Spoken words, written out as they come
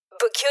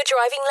Book your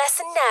driving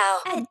lesson now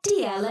at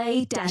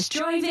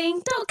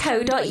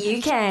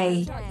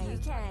dla-driving.co.uk.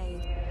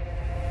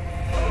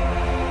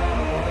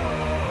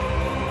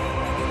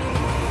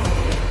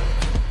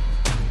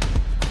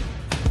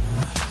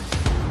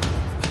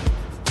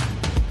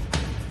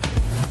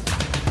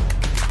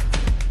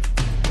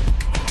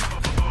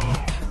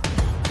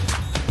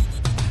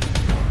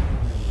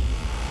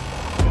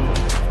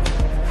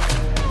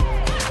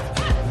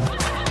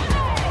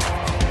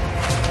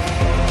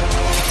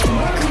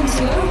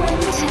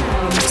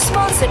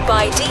 Sponsored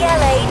by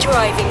DLA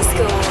Driving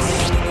School.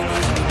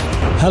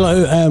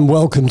 Hello and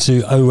welcome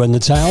to O Run the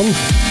Town.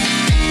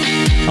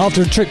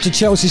 After a trip to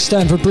Chelsea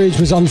Stamford Bridge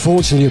was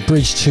unfortunately a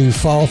bridge too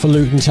far for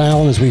Luton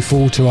Town as we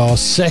fall to our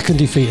second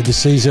defeat of the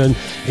season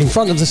in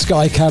front of the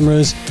Sky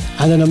cameras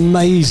and an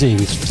amazing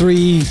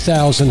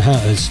 3,000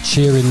 Hatters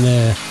cheering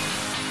there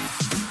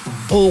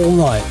all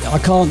night. I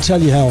can't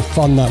tell you how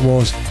fun that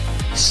was.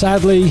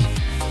 Sadly,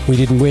 we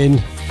didn't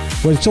win.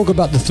 We'll talk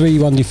about the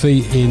 3-1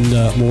 defeat in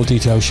more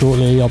detail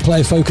shortly. Our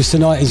player focus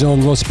tonight is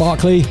on Ross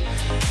Barkley,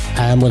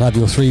 and we'll have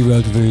your 3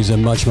 road reviews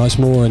and much, much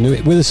more. And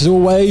with us as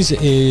always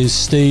is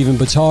Stephen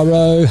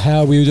Bataro. How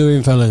are we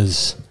doing,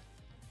 fellas?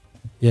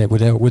 Yeah, it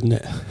would help, wouldn't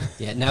it?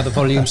 Yeah, now the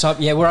volume's up.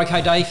 Yeah, we're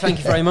okay, Dave. Thank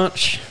you very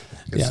much.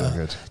 Good, so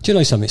good. Do you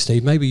know something,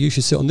 Steve? Maybe you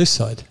should sit on this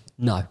side.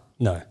 No.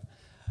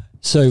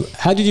 So,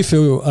 how did you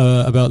feel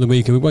about the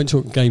weekend? We won't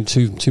talk game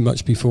too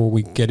much before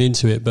we get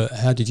into it, but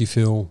how did you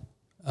feel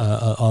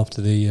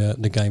after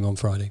the game on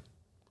Friday?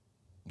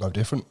 No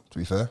different, to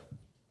be fair.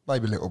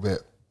 Maybe a little bit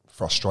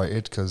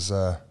frustrated because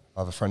I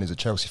have a friend who's a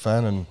Chelsea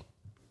fan and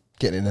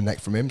getting in the neck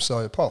from him. So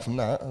apart from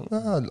that,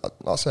 like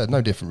I said,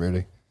 no different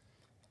really.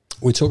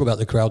 We'll talk about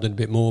the crowd in a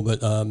bit more,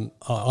 but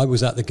I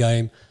was at the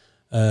game.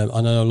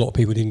 I know a lot of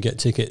people didn't get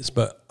tickets,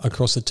 but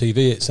across the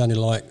TV it sounded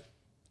like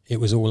it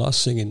was all us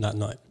singing that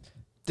night.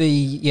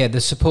 The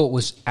support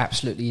was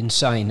absolutely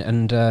insane,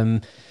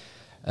 and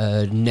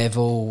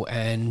Neville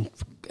and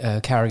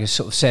Carragher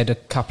sort of said a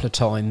couple of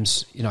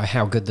times, you know,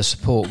 how good the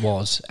support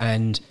was,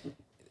 and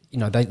you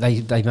know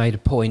they made a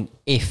point.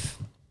 If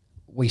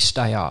we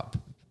stay up,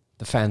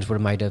 the fans would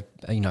have made a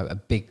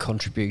big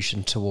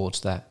contribution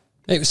towards that.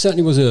 It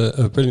certainly was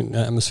a brilliant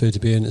atmosphere to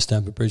be in at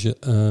Stamford Bridge. I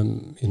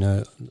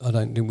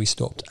don't think we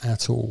stopped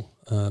at all.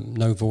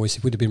 No voice.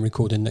 If we'd have been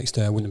recording next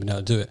day, I wouldn't have been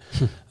able to do it.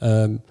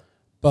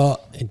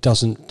 But it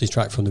doesn't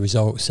detract from the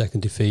result.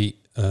 Second defeat.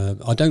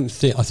 I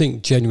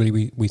think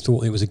genuinely we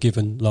thought it was a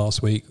given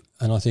last week,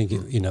 and I think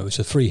it's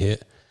a free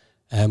hit,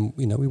 and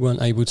we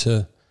weren't able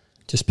to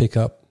just pick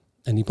up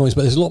any points.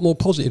 But there's a lot more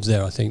positives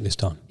there, I think, this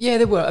time. Yeah,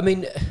 there were. I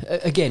mean,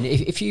 again,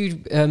 if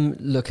you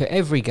look at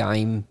every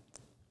game,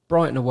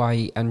 Brighton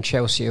away and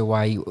Chelsea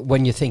away,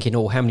 when you're thinking,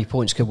 how many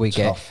points could we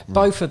get?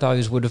 Both of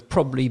those would have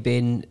probably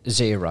been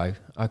 0.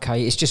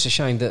 Okay, it's just a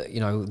shame that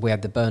we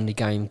had the Burnley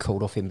game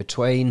called off in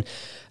between,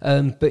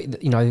 but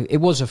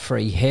it was a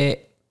free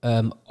hit.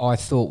 I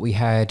thought we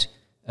had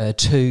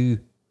 2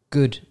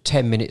 good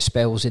 10-minute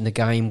spells in the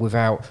game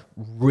without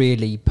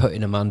really putting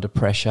them under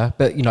pressure,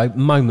 but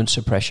moments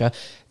of pressure.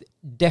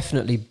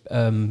 Definitely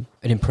an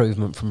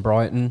improvement from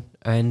Brighton,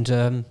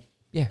 and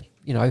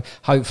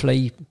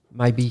hopefully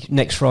maybe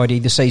next Friday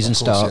the season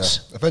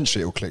starts. Yeah.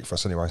 Eventually it will click for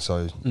us anyway,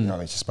 so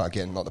it's just about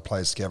getting the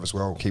players together as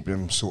well, keeping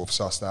them sort of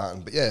sussed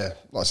out. But yeah,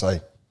 like I say,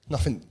 no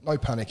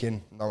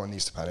panicking, no one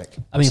needs to panic.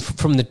 I mean,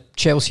 from the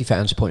Chelsea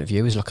fans' point of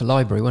view, it's like a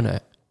library, wasn't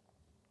it?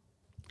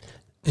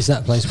 Is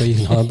that a place where you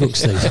can hire books,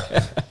 Steve?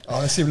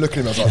 I see him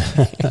looking at him, I was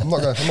like, I'm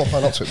not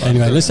playing up to it, mate.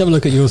 Anyway, let's have a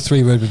look at your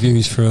 3 road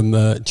reviews from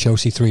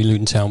Chelsea 3,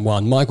 Luton Town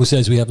 1. Michael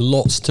says we have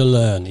lots to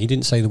learn. He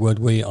didn't say the word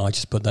we, I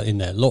just put that in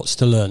there. Lots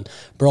to learn.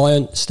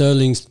 Brian,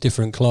 Sterling's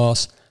different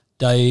class.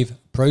 Dave,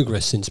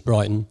 progress since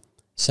Brighton.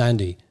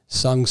 Sandy,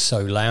 sung so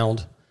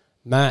loud.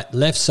 Matt,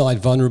 left side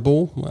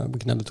vulnerable. Well, we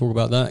can have a talk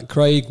about that.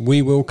 Craig,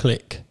 we will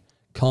click.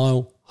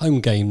 Kyle, home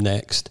game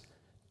next.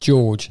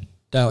 George,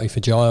 Doughty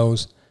for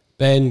Giles.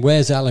 Ben,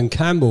 where's Alan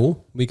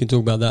Campbell? We can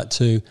talk about that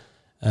too.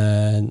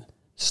 And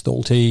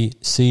Stolty,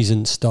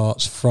 season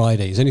starts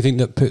Friday. Is anything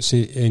that puts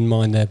it in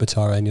mind there,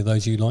 Batara? Any of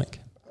those you like?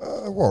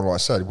 Well, like I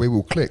said, we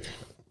will click.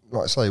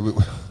 Like I say,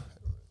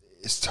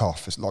 it's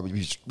tough. It's like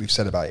we've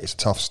said about it. It's a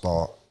tough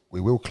start. We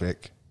will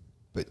click.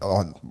 But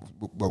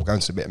we'll go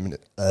into a bit of a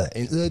minute.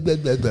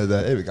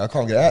 Here we go. I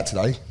can't get it out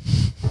today.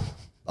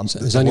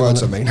 There's only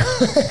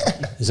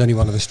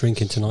one of us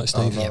drinking tonight,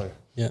 Steve. Oh, no.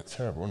 Yeah.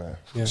 Terrible, isn't it?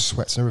 Yeah.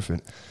 Sweats and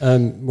everything.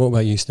 What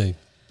about you, Steve?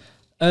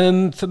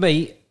 For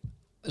me,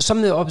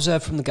 something that I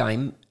observed from the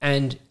game,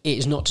 and it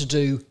is not to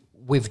do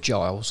with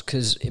Giles,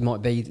 because it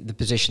might be the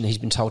position he's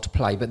been told to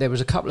play, but there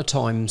was a couple of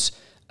times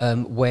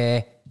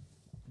where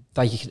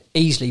they could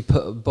easily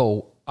put a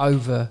ball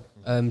over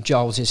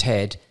Giles's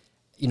head.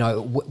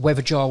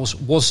 Whether Giles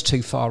was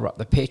too far up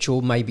the pitch,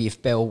 or maybe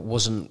if Bell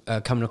wasn't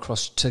coming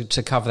across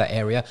to cover that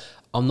area.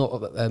 I'm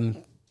not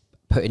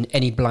putting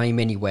any blame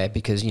anywhere,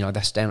 because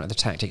that's down to the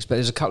tactics, but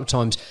there's a couple of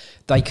times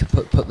they could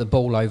put the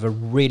ball over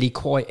really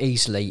quite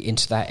easily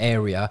into that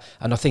area,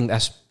 and I think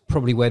that's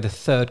probably where the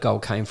third goal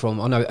came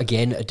from. I know,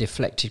 again, a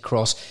deflected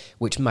cross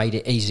which made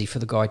it easy for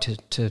the guy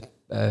to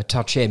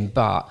touch in,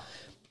 but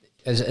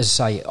as I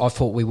say, I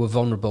thought we were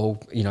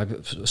vulnerable,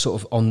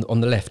 sort of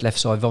on the left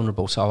side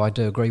vulnerable, so I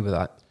do agree with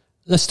that.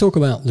 Let's talk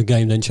about the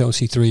game then.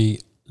 Chelsea 3,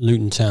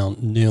 Luton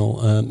Town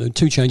 0.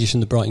 2 changes from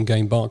the Brighton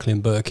game, Barkley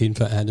and Burke in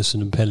for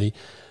Anderson and Pelly.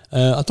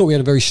 I thought we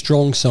had a very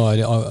strong side,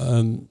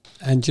 and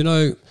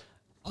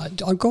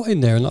I got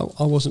in there and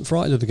I wasn't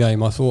frightened of the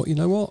game. I thought, you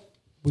know what,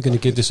 we're going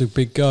to give this a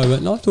big go,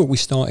 and I thought we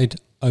started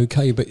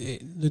okay, but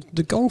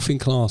the golfing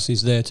class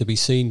is there to be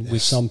seen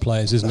with some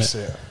players, isn't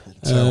it?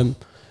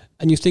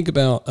 And you think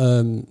about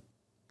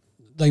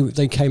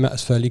they came at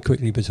us fairly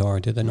quickly,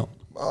 Batara, did they not?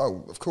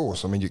 Oh, of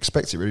course. I mean, you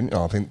expect it, really.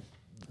 I think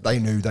they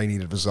knew they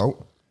needed a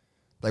result.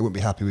 They wouldn't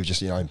be happy with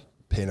just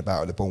peeing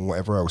about at the ball and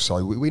whatever else.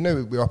 So we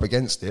knew we were up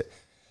against it.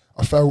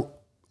 I felt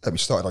that we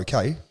started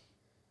okay.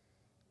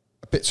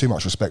 A bit too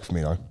much respect for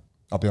me, though.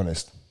 I'll be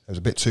honest. There was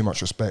a bit too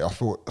much respect. I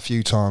thought a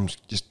few times,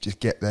 just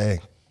get there,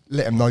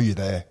 let them know you're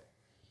there.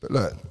 But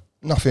look,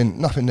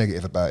 nothing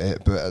negative about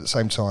it. But at the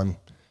same time,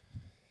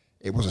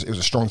 it was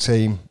a strong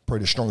team,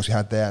 probably the strongest we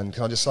had there. And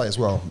can I just say as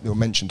well, you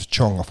mentioned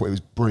Chong, I thought he was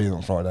brilliant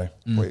on Friday.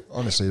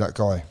 Honestly, that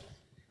guy,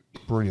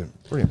 brilliant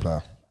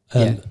player.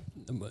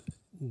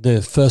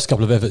 The first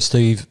couple of efforts,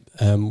 Steve,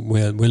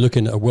 we're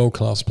looking at a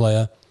world-class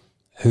player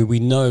who we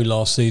know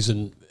last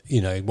season, he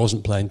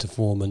wasn't playing to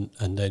form,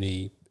 and then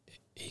he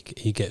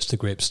gets to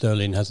grip.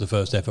 Sterling has the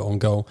first effort on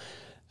goal.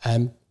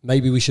 And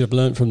maybe we should have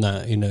learned from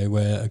that,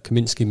 where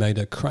Kaminsky made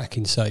a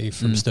cracking save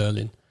from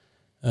Sterling.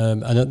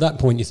 And at that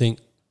point you think,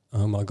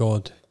 oh my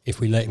God,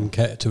 if we let him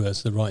get to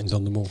us, the writing's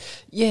on the wall.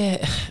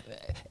 Yeah,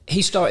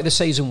 he started the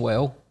season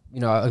well.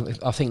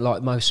 I think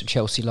like most of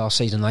Chelsea last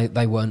season,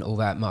 they weren't all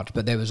that much,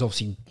 but there was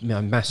obviously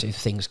massive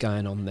things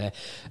going on there.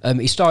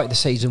 He started the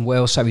season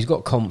well, so he's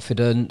got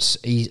confidence.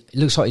 He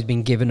looks like he's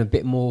been given a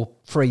bit more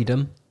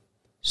freedom,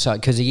 so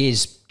because he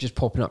is just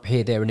popping up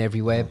here, there, and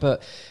everywhere.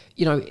 But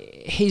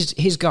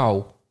his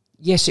goal,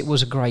 yes, it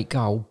was a great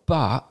goal,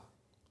 but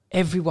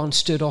everyone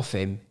stood off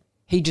him.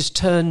 He just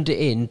turned it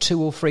in 2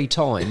 or 3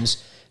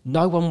 times.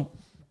 No one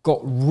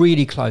got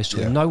really close to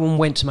him. No one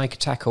went to make a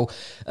tackle.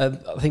 I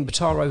think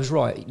Bataro was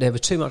right. There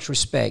was too much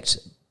respect.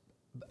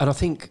 And I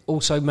think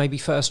also maybe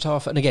first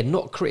half, and again,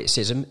 not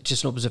criticism,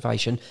 just an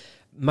observation,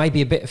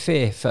 maybe a bit of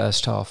fear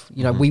first half.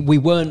 We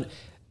weren't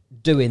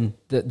doing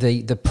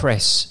the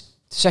press.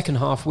 Second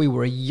half, we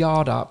were a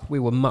yard up. We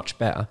were much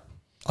better.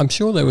 I'm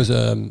sure there was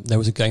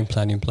a game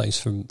plan in place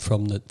from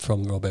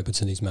Rob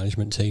Everton, his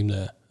management team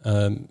there.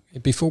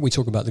 Before we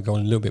talk about the goal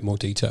in a little bit more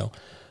detail,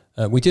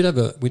 we did have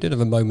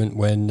a moment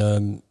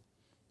when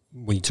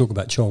we talk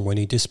about Chong, when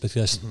he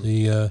dispossessed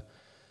the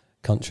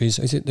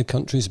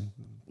country's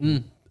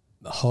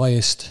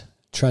highest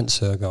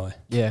transfer guy.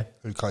 Yeah,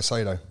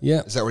 Caicedo.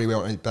 Yeah, is that what he went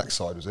on his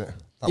backside? Was it?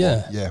 That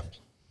yeah, one? Yeah.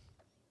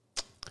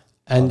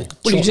 And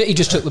he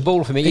just took the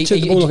ball from me. He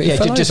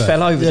just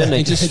fell over, didn't he?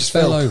 He just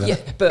fell over. Yeah,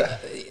 but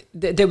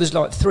there was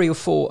like 3 or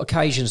 4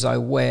 occasions though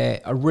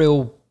where a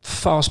real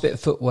fast bit of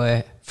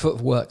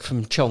footwork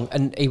from Chong,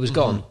 and he was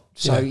gone.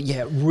 So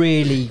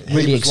really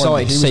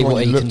excited to see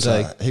what he can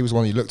do. He was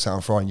one you looked at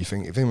on Friday and you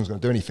think if anyone's going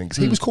to do anything,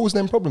 because he was causing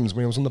them problems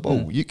when he was on the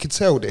ball. You could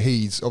tell that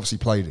he's obviously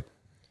played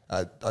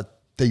at a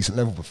decent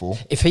level before.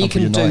 If he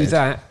can do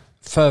that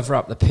further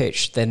up the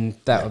pitch, then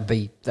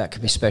that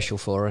could be special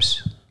for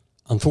us.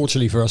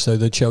 Unfortunately for us, though,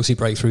 the Chelsea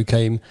breakthrough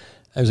came,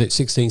 was it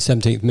 16th,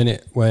 17th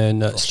minute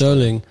when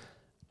Sterling,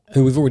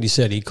 who we've already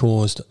said he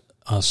caused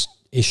us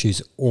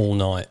issues all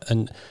night.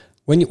 And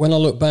when I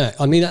look back,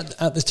 I mean,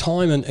 at the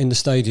time and in the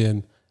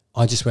stadium,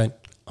 I just went,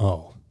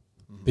 oh,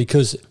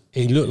 because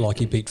he looked like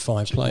he beat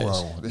 5 players.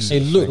 Well,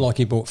 it looked like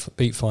he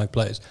beat 5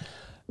 players.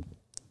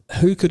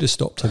 Who could have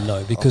stopped him,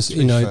 though? Because,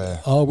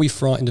 are we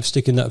frightened of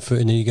sticking that foot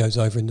in and he goes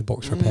over in the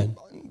box for a pen?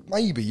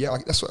 Maybe, yeah.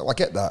 I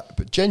get that.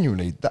 But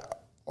genuinely,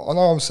 I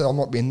know I'm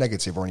not being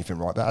negative or anything,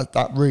 right? But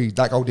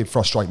that goal did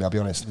frustrate me, I'll be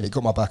honest. It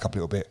got my back up a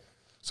little bit.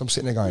 So I'm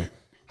sitting there going,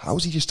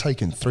 how's he just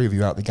taken 3 of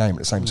you out of the game at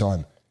the same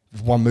time?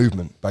 With one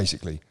movement,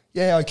 basically.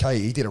 Yeah, okay,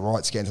 he did it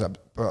right to get into that.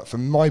 But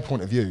from my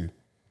point of view,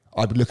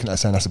 I'd be looking at it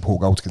saying that's a poor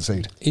goal to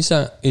concede. Is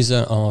that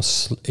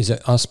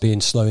us being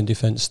slow in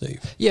defence,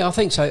 Steve? Yeah, I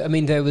think so. I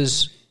mean, there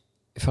was,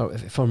 if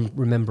I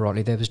remember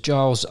rightly, there was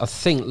Giles, I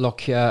think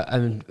Lockyer,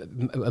 and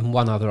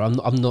one other.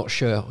 I'm not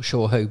sure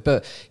who,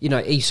 but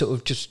he sort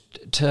of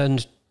just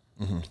turned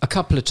a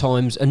couple of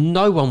times, and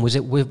no one was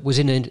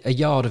in a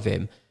yard of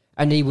him,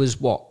 and he was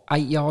 8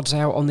 yards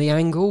out on the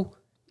angle.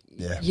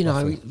 Yeah,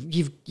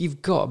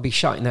 you've got to be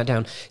shutting that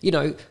down.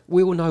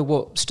 We all know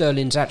what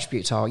Sterling's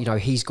attributes are.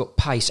 He's got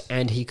pace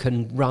and he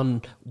can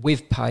run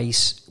with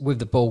pace, with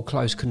the ball,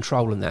 close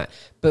control and that.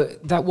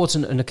 But that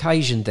wasn't an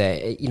occasion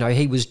there.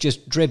 He was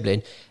just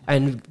dribbling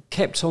and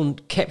kept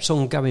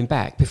on going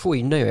back. Before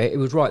you knew it, it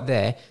was right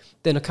there.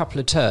 Then a couple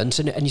of turns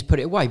and he's put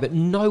it away. But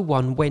no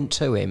one went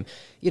to him.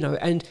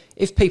 And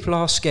if people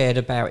are scared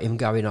about him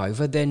going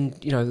over, then,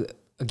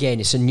 again,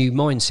 it's a new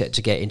mindset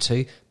to get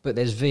into, but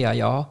there's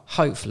VAR,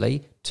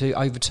 hopefully, to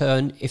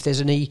overturn if there's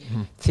any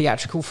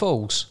theatrical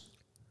faults.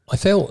 I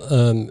felt,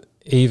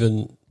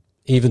 even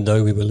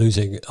though we were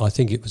losing, I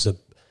think it was a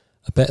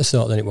better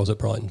start than it was at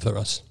Brighton for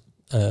us.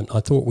 I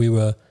thought we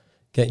were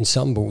getting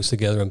some balls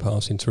together and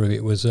passing through.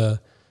 It was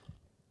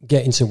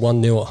getting to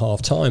 1-0 at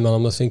half time, and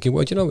I'm thinking,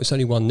 well, do you know, it's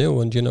only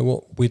 1-0, and do you know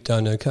what, we've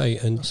done okay.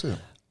 And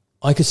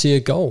I could see a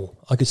goal.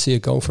 I could see a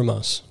goal from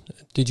us.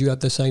 Did you have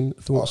the same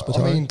thoughts?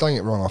 I mean, don't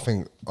get me wrong. I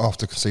think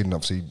after conceding,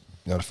 obviously,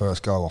 the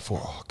first goal, I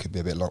thought, it could be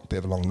a bit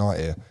of a long night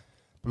here.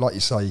 But like you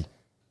say,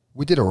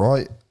 we did all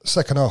right.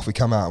 Second half, we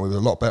come out and we were a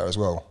lot better as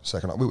well.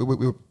 Second half, we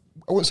were,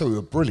 I wouldn't say we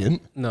were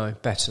brilliant. No,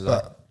 better than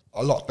but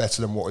a lot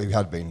better than what we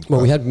had been.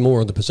 Well, we had more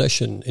of the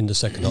possession in the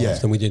second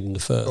half than we did in the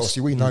first.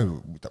 Obviously, we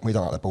know we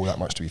don't like the ball that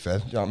much, to be fair.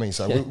 Do you know what I mean?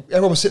 So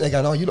everyone was sitting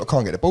there going, you lot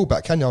can't get the ball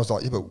back, can you? I was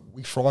like, but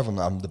we thrive on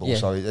that, the ball,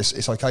 so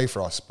it's okay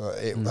for us. But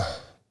like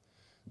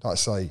I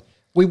say...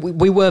 We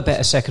were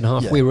better second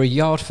half. We were a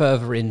yard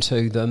further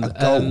into them.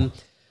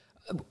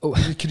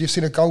 Could you have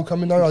seen a goal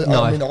coming though?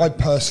 No. I mean, I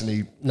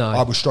personally,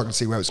 I was struggling to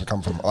see where it was going to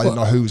come from. I didn't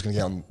know who was going to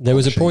get on. There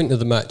was a point of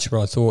the match where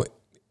I thought,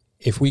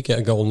 if we get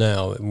a goal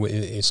now,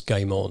 it's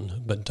game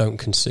on, but don't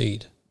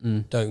concede.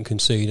 Don't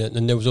concede.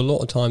 And there was a lot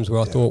of times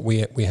where I thought we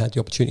had the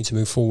opportunity to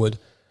move forward,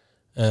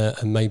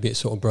 and maybe it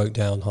sort of broke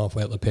down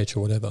halfway up the pitch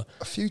or whatever.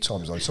 A few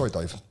times though, sorry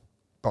Dave,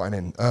 butting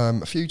in.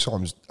 A few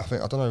times, I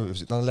don't know, it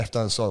was on the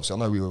left-hand side, obviously I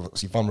know we were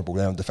obviously vulnerable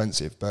there and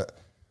defensive, but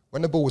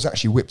when the ball was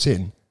actually whipped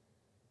in,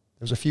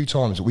 there was a few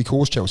times that we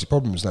caused Chelsea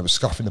problems. They were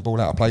scuffing the ball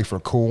out of play for a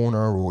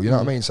corner, or you know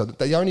what I mean. So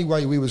the only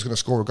way we was going to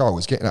score a goal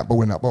was getting that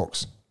ball in that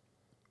box,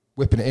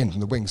 whipping it in from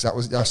the wings.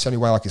 That's the only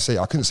way I could see it.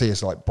 I couldn't see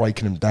us like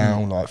breaking them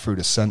down like through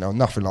the centre or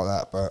nothing like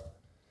that. But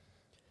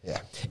yeah,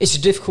 it's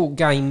a difficult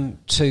game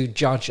to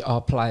judge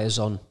our players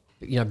on.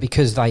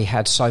 Because they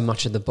had so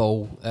much of the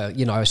ball, so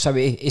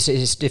it's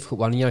a difficult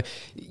one.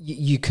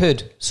 You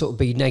could sort of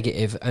be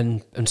negative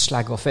and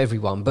slag off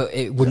everyone, but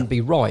it wouldn't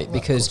be right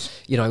because,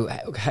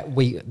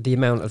 the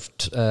amount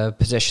of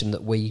possession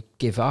that we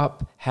give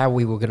up, how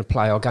we were going to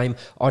play our game.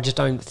 I just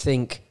don't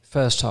think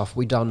first half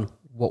we done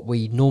what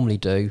we normally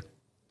do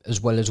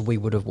as well as we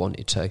would have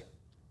wanted to.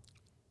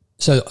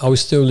 So I was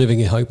still living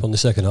in hope on the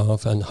second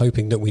half and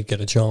hoping that we'd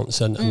get a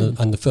chance. And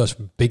the first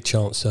big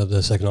chance of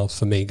the second half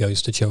for me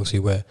goes to Chelsea,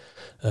 where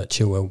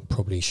Chilwell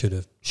probably should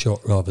have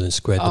shot rather than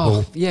squared the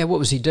ball. Yeah, what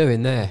was he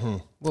doing there?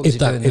 If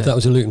that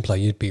was a Luton play,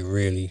 you'd be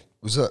really...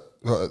 Was that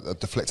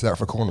deflected out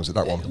for a corner? Was it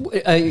that one?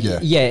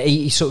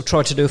 He sort of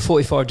tried to do a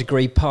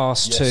 45-degree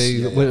pass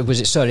to... Was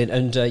it Sterling?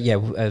 And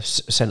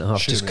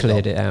centre-half just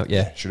cleared it out,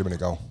 yeah. Should have been a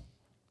goal.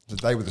 The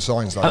day with the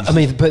signs, though.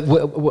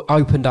 But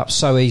opened up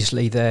so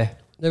easily there.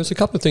 There was a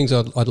couple of things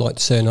I'd like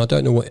to say, and I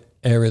don't know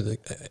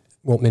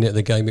what minute of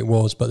the game it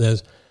was, but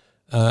there's,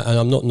 and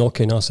I'm not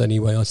knocking us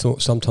anyway. I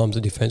thought sometimes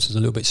the defence was a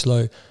little bit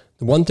slow.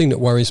 The one thing that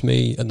worries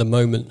me at the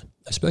moment,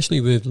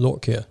 especially with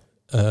Lockyer,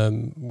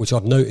 which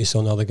I've noticed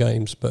on other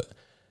games, but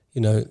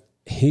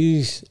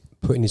he's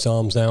putting his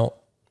arms out,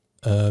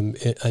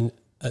 and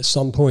at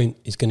some point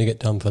he's going to get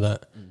done for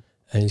that,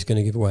 and he's going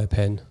to give away a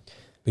pen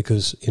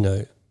because a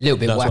little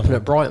bit what happened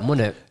at Brighton,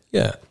 wasn't it?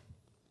 Yeah.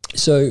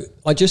 So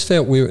I just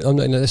felt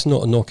that's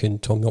not a knock in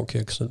Tom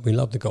Lockyer because we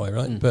love the guy,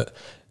 right? But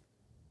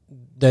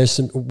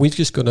we've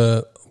just got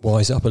to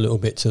wise up a little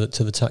bit to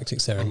the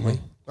tactics there, haven't we?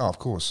 Oh, of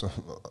course.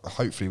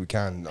 Hopefully we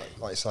can.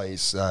 Like I say,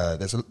 it's,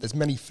 there's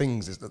many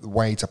things. There's the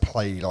way to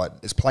play.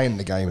 Like there's playing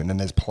the game, and then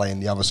there's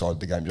playing the other side of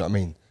the game. Do you know what I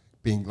mean?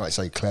 Being, like I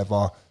say,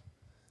 clever,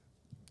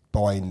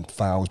 buying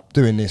fouls,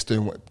 doing this,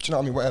 doing what. Do you know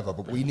what I mean? Whatever.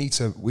 But we need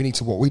to. We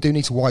do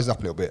need to wise up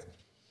a little bit.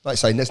 Like I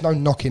say, there's no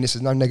knocking.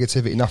 There's no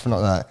negativity. Nothing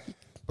like that.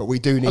 But we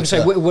do need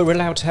to... we're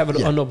allowed to have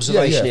an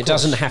observation. It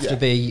doesn't have to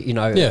be,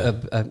 a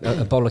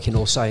bollocking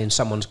or saying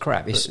someone's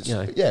crap. It's,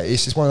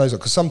 it's just one of those...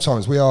 Because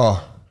sometimes we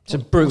are... It's a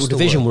brutal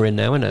division we're in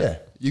now, isn't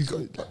it? Yeah.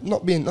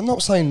 I'm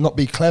not saying not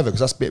be clever, because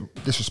that's a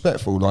bit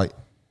disrespectful. Like,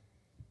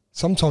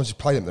 sometimes you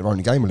play them their own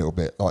game a little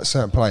bit. Like,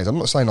 certain players... I'm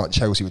not saying, like,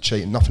 Chelsea were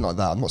cheating, nothing like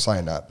that. I'm not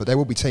saying that. But there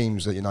will be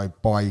teams that,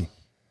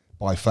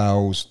 buy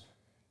fouls...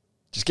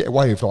 Just get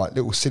away with like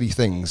little silly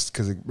things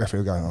because the referee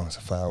will go, it's a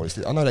foul.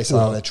 I know they say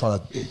they're trying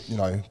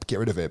to, get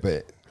rid of it,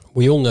 but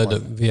we all know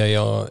that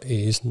VAR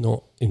is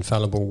not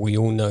infallible. We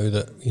all know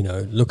that,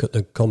 look at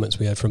the comments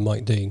we had from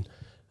Mike Dean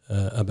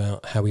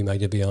about how he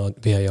made a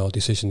VAR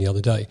decision the other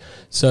day.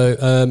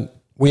 So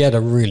we had a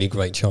really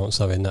great chance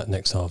though in that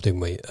next half,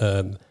 didn't we?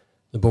 The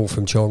ball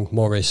from Chong,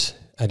 Morris,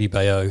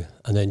 Adebayo,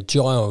 and then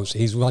Giles.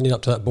 He's running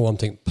up to that ball. I'm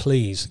thinking,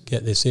 please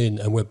get this in,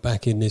 and we're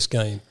back in this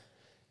game,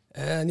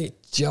 and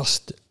it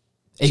just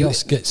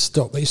gets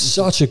stopped. It's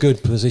such a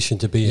good position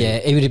to be in. Yeah,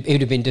 he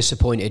would have been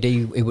disappointed.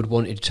 He would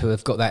wanted to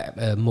have got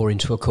that more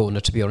into a corner,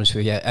 to be honest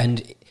with you.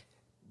 And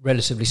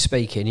relatively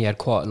speaking, he had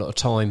quite a lot of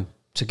time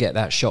to get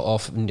that shot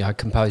off and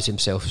compose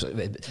himself.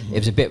 It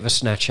was a bit of a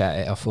snatch at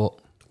it, I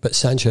thought. But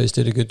Sanchez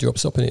did a good job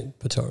stopping it,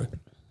 Pataro.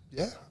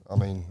 Yeah, I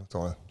mean, I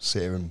don't want to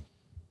sit here and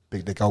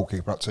big the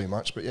goalkeeper up too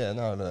much, but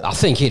no. I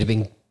think he'd have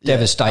been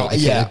devastated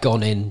if it had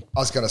gone in. I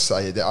was going to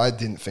say that I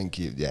didn't think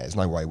there's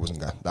no way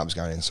that was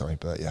going in, sorry,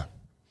 but yeah.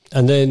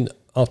 And then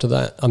after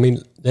that, I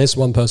mean, there's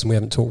one person we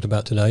haven't talked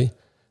about today,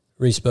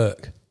 Reece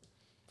Burke.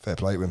 Fair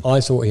play to him. I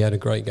thought he had a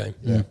great game.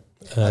 Yeah.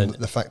 And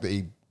the fact that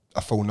it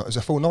was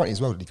a full 90 as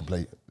well, did he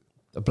complete?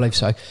 I believe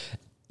so.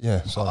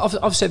 Yeah, so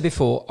I've said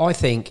before, I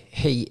think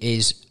he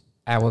is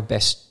our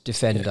best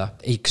defender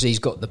because he's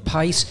got the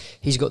pace,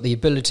 he's got the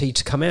ability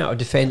to come out of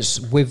defence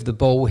with the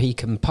ball, he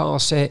can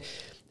pass it.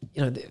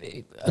 You know,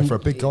 and for a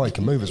big guy, he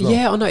can move as well.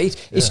 Yeah, I know.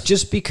 It's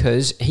just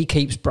because he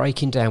keeps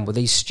breaking down with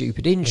these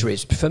stupid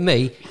injuries. For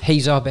me,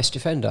 he's our best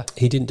defender.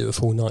 He didn't do a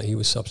full 90, he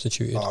was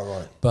substituted. Oh,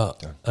 right.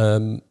 But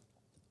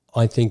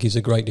I think he's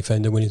a great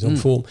defender when he's on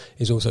form.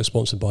 He's also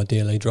sponsored by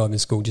DLA Driving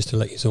School, just to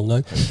let you all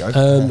know. There you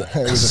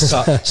go.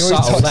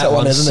 Subtle, that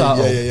one,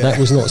 subtle. Yeah. That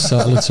was not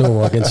subtle at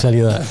all, I can tell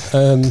you that.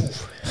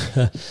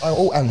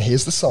 And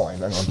here's the sign.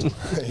 Hang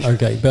on.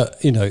 Okay, but,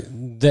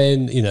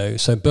 then,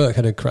 so Burke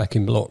had a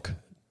cracking block,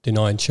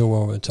 denying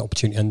Chilwell an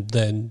opportunity, and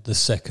then the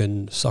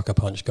second sucker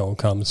punch goal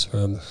comes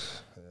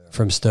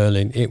from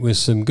Sterling. It was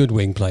some good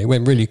wing play. It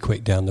went really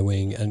quick down the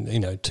wing,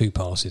 and 2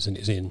 passes and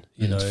it's in.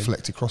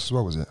 Deflected across as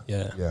well, was it?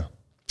 Yeah.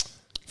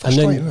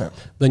 And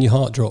then your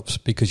heart drops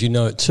because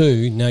at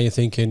 2. Now you're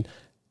thinking,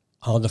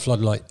 are the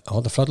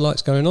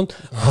floodlights going on?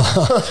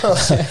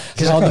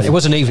 It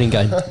was an evening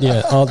game.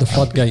 Yeah, are the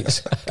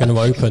floodgates going to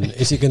open?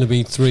 Is it going to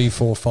be 3,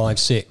 4, 5,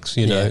 6?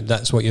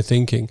 That's what you're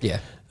thinking. Yeah.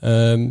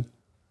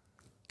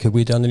 Could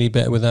we have done any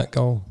better with that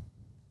goal?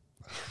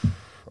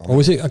 Or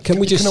was it? Can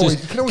we just?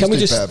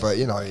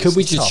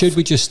 Should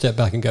we just step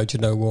back and go? Do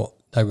you know what?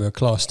 They were a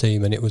class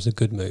team, and it was a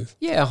good move.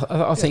 Yeah,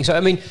 I think so.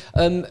 I mean,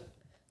 I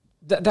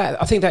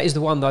think that is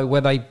the one though where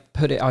they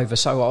put it over.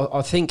 So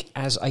I think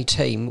as a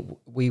team,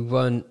 we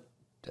weren't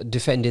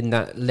defending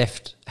that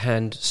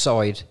left-hand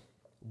side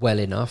well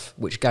enough,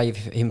 which gave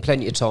him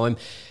plenty of time.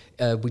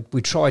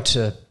 We tried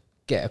to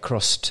get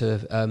across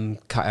to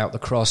cut out the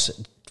cross,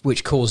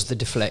 which caused the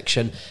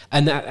deflection,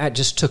 and that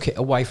just took it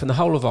away from the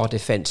whole of our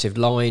defensive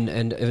line.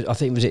 And I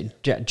think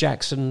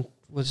Jackson,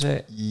 was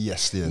it?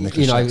 Yes, yeah,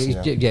 Nicholas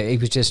Jackson, he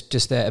was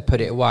just there to put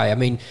it away. I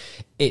mean,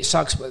 it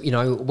sucks,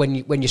 when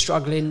you're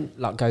struggling,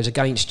 luck goes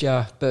against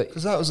you. But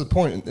because that was the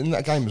point in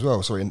that game as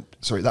well. Sorry,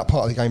 that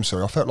part of the game.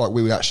 I felt like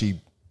we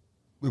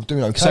were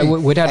doing okay. So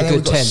we'd had and a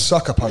good 10.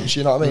 Sucker punch.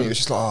 You know what I mean? It was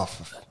just like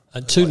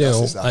At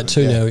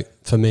 2-0,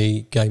 for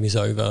me, game is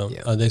over.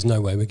 Yeah. There's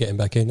no way we're getting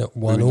back in at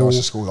 1-all. Really nice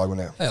to score though,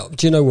 wasn't it?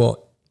 Do you know what?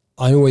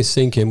 I always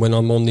thinking when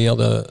I'm on the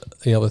other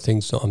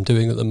things that I'm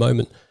doing at the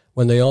moment,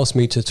 when they ask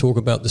me to talk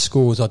about the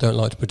scores, I don't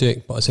like to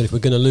predict, but I said, if we're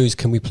going to lose,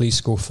 can we please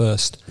score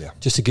first? Yeah.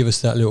 Just to give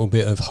us that little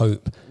bit of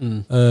hope.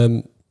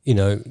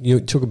 You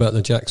talk about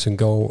the Jackson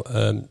goal.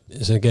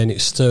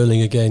 It's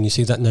Sterling again. You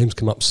see that name's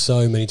come up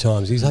so many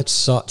times. He's had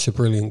such a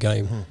brilliant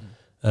game.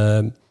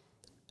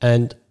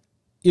 And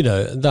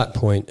at that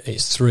point,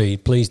 it's 3.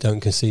 Please don't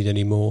concede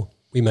any more.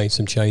 We made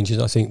some changes.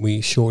 I think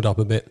we shored up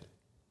a bit.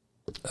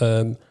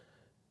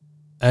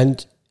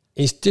 And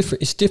it's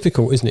different. It's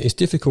difficult, isn't it? It's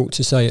difficult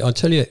to say. I'll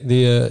tell you,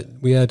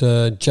 we had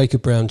a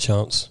Jacob Brown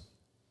chance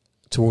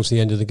towards the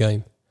end of the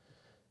game.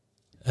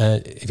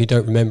 If you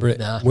don't remember it,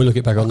 we'll look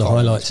it back on the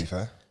highlights. To be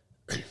fair.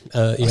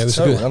 It was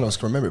good. None of us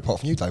can remember it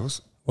apart from you,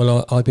 Davis.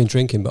 Well, I'd been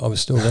drinking, but I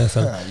was still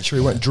there. You sure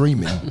you weren't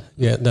dreaming?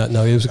 Yeah,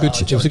 no, it was a good.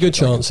 It was a good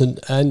chance,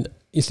 and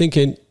you're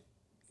thinking,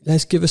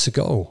 let's give us a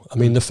goal. I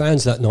mean, the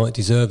fans that night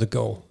deserved the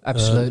goal.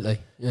 Absolutely.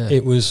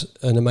 It was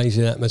an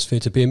amazing atmosphere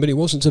to be in, but it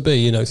wasn't to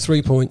be.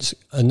 3 points,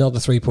 another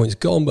 3 points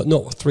gone, but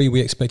not 3 we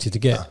expected to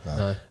get.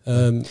 No.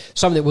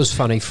 Something that was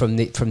funny from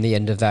the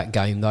end of that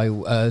game,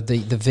 though, the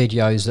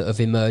videos that have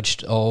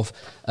emerged of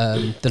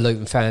the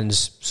Luton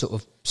fans sort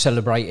of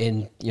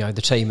celebrating, the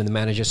team and the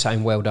manager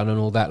saying well done and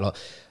all that lot.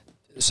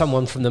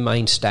 Someone from the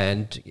main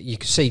stand, you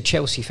could see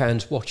Chelsea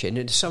fans watching,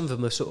 and some of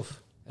them are sort of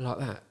like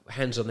that,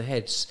 hands on their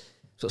heads,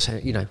 sort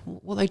of saying,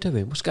 what are they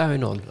doing? What's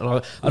going on?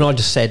 And I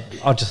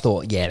just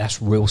thought, yeah,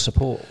 that's real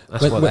support.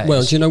 That's what that is.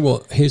 Well, do you know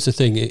what? Here's the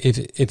thing: if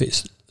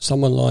it's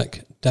someone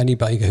like Danny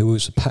Baker who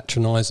was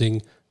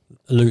patronising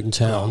Luton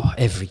Town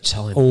every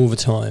time, all the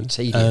time,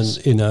 tedious.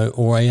 And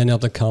or any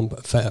other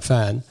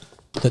fan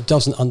that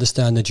doesn't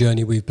understand the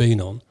journey we've been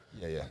on,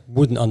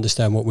 wouldn't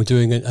understand what we're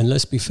doing. And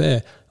let's be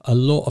fair, a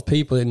lot of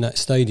people in that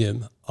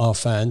stadium are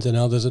fans and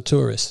others are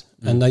tourists.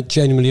 And they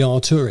genuinely are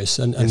tourists,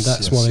 and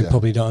that's why they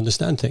probably don't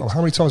understand things. Well,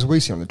 how many times have we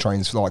seen on the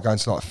trains, like going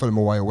to Fulham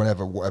away or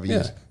whatever you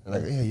use? And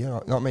they go, you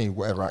know what I mean,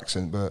 whatever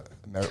accent, but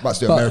let's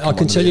do American. I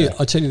can tell you,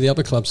 the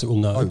other clubs that will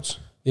know. Loads.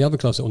 The other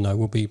clubs that will know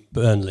will be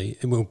Burnley,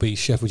 it will be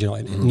Sheffield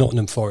United,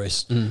 Nottingham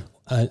Forest,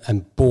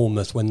 and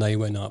Bournemouth when they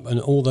went up, and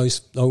all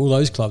those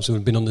clubs who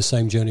have been on the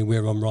same journey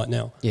we're on right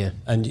now. Yeah,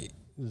 and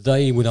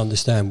they would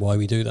understand why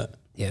we do that.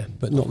 Yeah,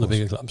 but not the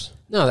bigger clubs.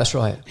 No, that's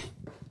right.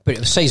 But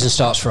the season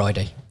starts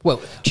Friday. Well,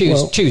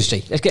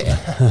 Tuesday.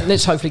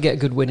 Let's hopefully get a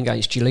good win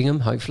against Gillingham,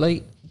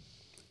 hopefully.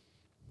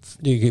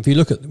 If you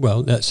look at,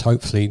 that's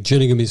hopefully.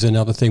 Gillingham is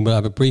another thing. We'll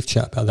have a brief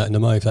chat about that in a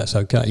moment, if that's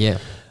okay. Yeah.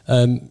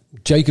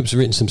 Jacob's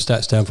written some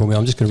stats down for me.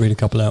 I'm just going to read a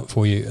couple out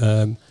for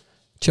you.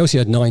 Chelsea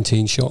had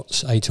 19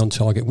 shots, 8 on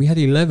target. We had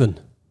 11.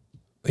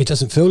 It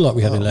doesn't feel like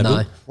we had 11.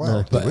 No.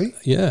 Wow, did we?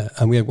 Yeah,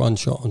 and we had 1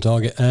 shot on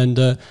target.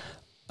 And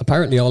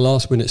apparently our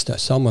last win at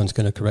someone's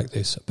going to correct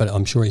this, but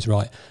I'm sure he's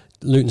right.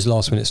 Luton's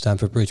last win at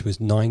Stamford Bridge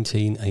was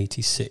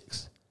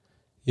 1986.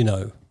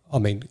 I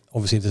mean,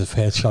 obviously there's a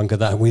fair chunk of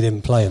that, and we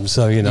didn't play him,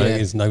 so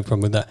there's no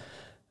problem with that.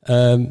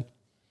 And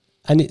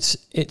it's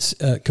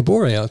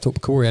Kabore. I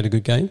thought Kabore had a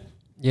good game.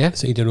 Yeah,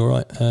 so he did all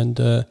right.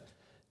 And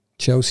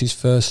Chelsea's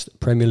first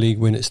Premier League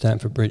win at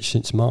Stamford Bridge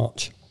since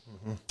March,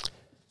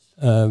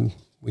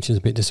 which is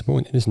a bit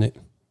disappointing, isn't it?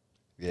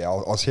 Yeah,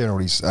 I was hearing all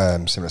these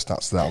similar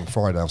stats to that on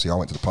Friday. Obviously, I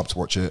went to the pub to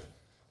watch it.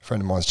 A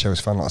friend of mine's a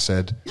Chelsea fan, like I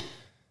said,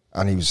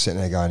 and he was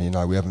sitting there going,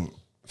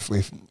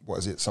 we've what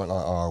is it, something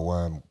like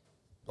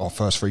our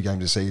first 3 games of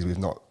the season, we've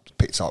not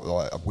picked up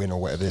like a win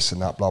or whatever, this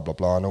and that, blah, blah,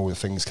 blah, and all the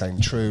things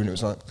came true, and it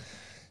was like,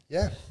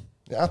 yeah,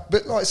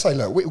 but like I say,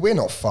 look, we're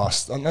not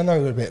fussed. I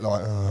know we're a bit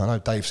like, I know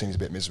Dave seems a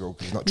bit miserable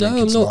because he's not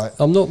drinking tonight.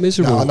 I'm not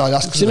miserable. No,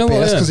 that's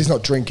because he's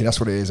not drinking. That's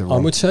what it is.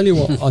 Everyone.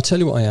 I'll tell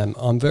you what I am.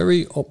 I'm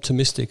very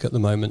optimistic at the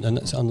moment, and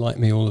that's unlike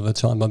me all of the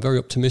time. I'm very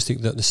optimistic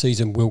that the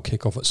season will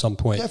kick off at some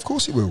point. Yeah, of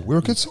course it will. We're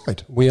a good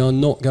side. We are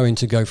not going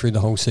to go through the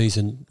whole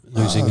season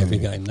losing every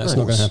game. That's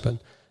not going to happen.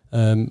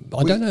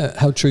 I don't know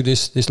how true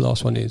this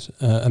last one is.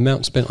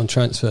 Amount spent on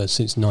transfers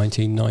since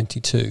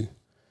 1992.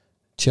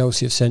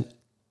 Chelsea have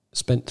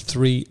spent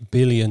 £3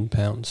 billion.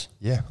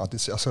 Yeah, I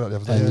saw that the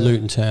other day. And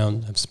Luton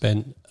Town have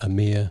spent a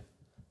mere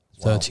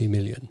 30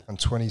 million. And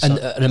 20 and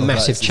a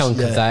massive chunk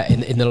of that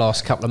in the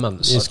last couple of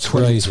months. It's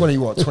crazy.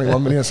 21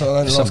 million or something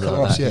like that in the last couple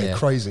of months. Yeah,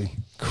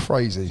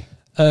 crazy.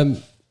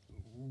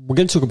 We're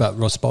going to talk about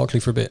Ross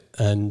Barkley for a bit,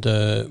 and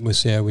we'll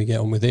see how we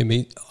get on with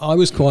him. I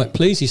was quite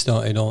pleased he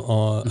started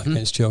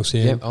against Chelsea.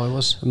 Yeah, I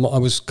was. I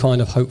was kind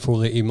of hopeful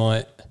that he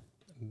might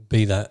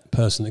be that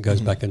person that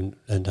goes back and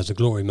has a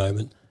glory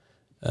moment.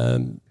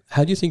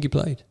 How do you think he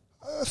played?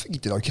 I think he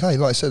did okay.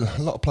 Like I said,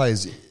 a lot of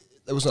players.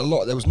 There was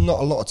not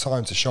a lot of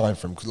time to shine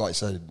from because, like I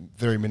said,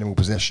 very minimal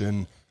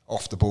possession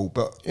off the ball.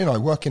 But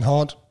working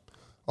hard.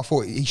 I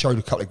thought he showed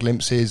a couple of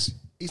glimpses.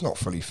 He's not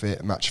fully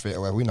fit, match fit, or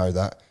whatever. We know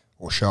that,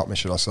 or sharpness,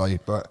 should I say?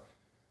 But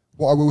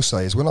what I will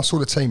say is, when I saw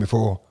the team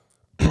before,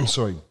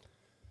 sorry,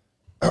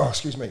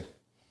 excuse me.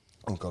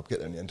 Oh God, get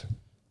there in the end.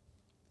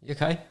 You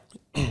okay?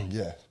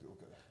 Yeah,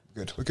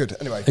 good. We're good.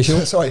 Anyway,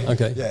 sure? Sorry.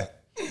 Okay. Yeah.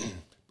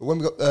 But when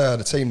we got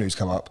the team news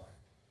come up,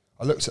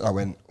 I looked at it and I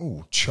went,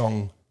 oh,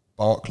 Chong,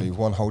 Barkley,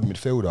 one holding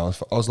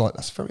midfielder. I was like,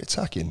 that's very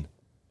attacking.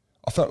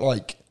 I felt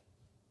like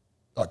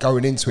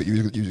going into it,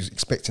 you was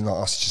expecting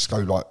us to just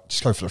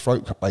go for the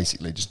throat,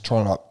 basically, just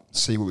trying to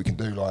see what we can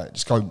do,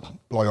 just go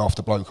blow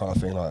after blow kind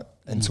of thing,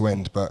 end to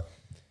end. But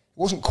it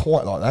wasn't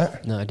quite like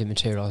that. No, it didn't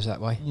materialise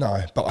that way.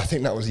 No, but I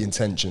think that was the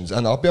intentions.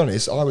 And I'll be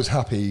honest, I was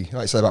happy,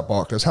 like I said about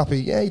Barkley, I was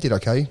happy, yeah, he did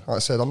okay. Like I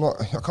said,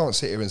 I can't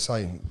sit here and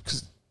say,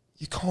 because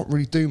you can't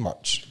really do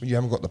much when you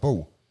haven't got the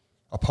ball,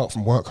 apart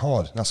from work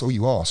hard. That's all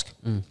you ask.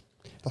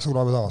 That's all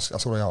I would ask.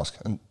 That's all I ask.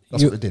 And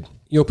that's what they did.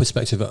 Your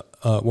perspective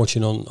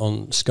watching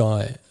on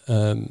Sky,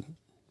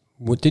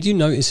 did you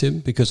notice him?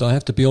 Because I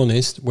have to be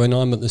honest, when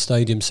I'm at the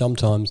stadium,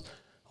 sometimes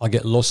I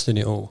get lost in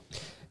it all.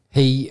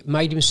 He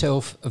made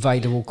himself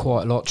available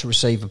quite a lot to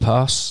receive a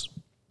pass.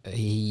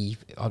 I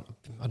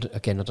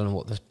don't know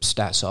what the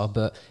stats are,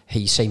 but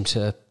he seemed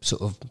to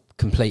sort of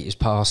complete his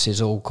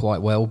passes all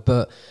quite well.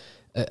 But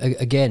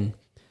again,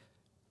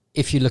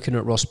 if you're looking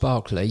at Ross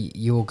Barkley,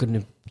 he's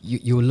going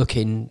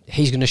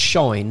to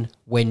shine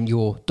when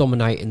you're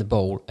dominating the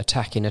ball,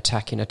 attacking.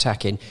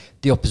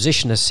 The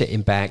opposition are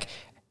sitting back,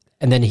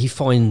 and then he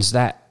finds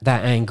that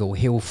angle.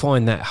 He'll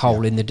find that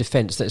hole in the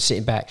defence that's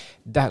sitting back.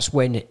 That's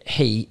when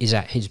he is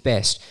at his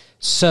best.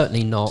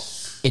 Certainly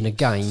not in a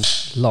game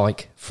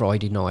like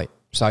Friday night.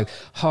 So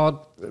hard.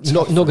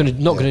 Not going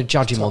to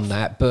judge him on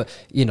that, but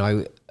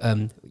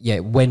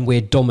when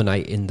we're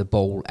dominating the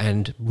ball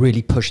and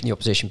really pushing the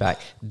opposition back,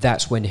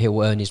 that's when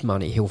he'll earn his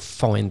money. He'll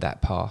find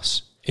that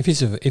pass. If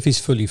he's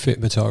fully fit,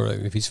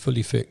 Mataro, if he's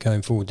fully fit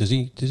going forward, does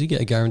he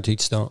get a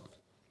guaranteed start?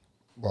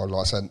 Well,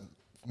 like I said,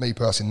 me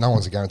personally, no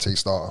one's a guaranteed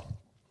starter.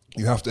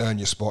 You have to earn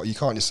your spot. You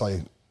can't just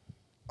say,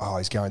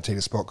 he's guaranteed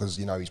a spot because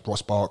he's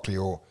Ross Barkley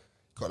or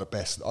got the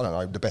best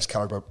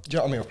calibre. Do you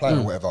know what I mean? A player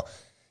or whatever.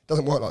 It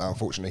doesn't work like that,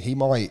 unfortunately. He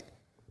might.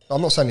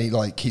 I'm not saying he's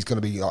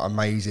going to be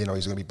amazing or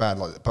he's going to be bad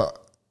like that, but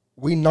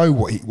we know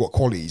what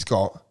quality he's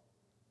got.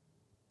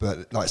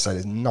 But like I say,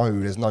 there's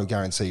no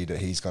guarantee that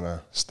he's going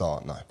to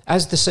start. No.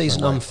 As the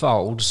season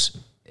unfolds,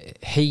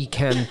 he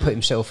can put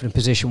himself in a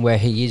position where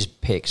he is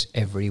picked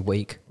every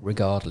week,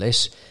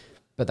 regardless.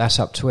 But that's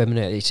up to him, and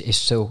it's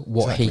still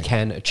what he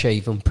can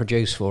achieve and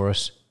produce for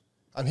us.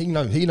 And he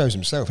knows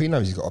himself. He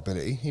knows he's got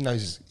ability. He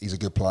knows he's a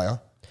good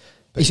player.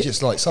 But it's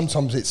just like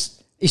sometimes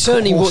it's. He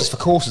certainly was for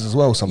courses as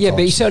well. Sometimes, yeah,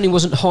 but he certainly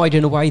wasn't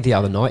hiding away the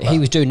other night. No. He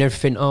was doing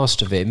everything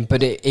asked of him,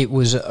 but it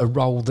was a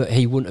role that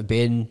he wouldn't have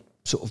been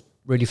sort of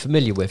really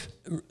familiar with.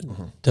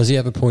 Does he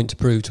have a point to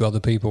prove to other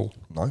people?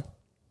 No,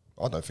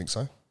 I don't think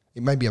so. He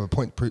maybe have a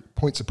point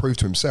to prove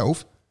to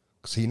himself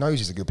because he knows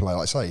he's a good player.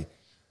 Like I say,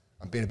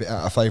 I'm being a bit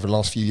out of favour the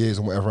last few years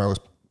and whatever else,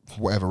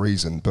 for whatever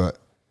reason, but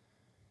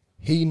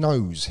he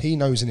knows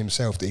in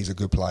himself that he's a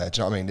good player. Do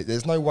you know what I mean?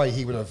 There's no way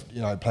he would have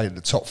played at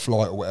the top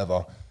flight or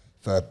whatever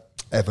for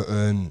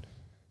Everton,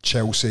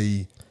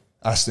 Chelsea,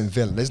 Aston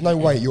Villa. There's no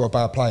way you're a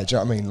bad player. Do you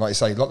know what I mean? Like you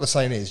say, like the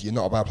saying is, you're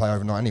not a bad player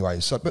overnight anyway.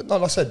 So, but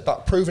like I said,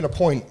 but proving a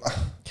point.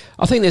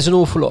 I think there's an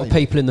awful lot of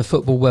people in the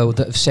football world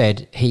that have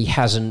said he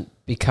hasn't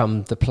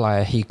become the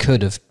player he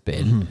could have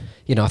been. Mm-hmm.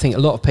 You know, I think a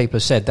lot of people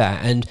have said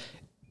that, and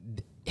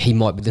he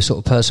might be the sort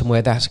of person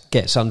where that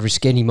gets under his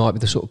skin. He might be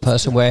the sort of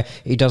person where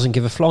he doesn't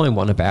give a flying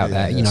one about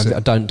that. You know, I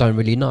don't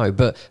really know,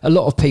 but a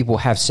lot of people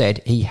have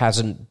said he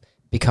hasn't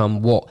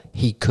become what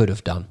he could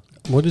have done.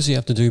 What does he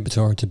have to do,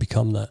 Batara, to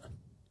become that?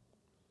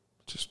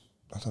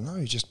 I don't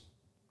know. Just,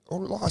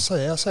 like I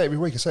say every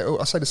week. I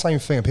say the same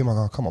thing, and people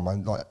are like, "Come on,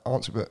 man!" Like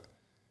answer, but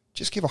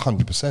just give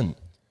 100%.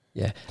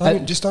 Yeah.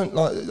 Don't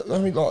like. I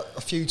mean, like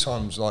a few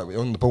times, like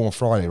on the ball on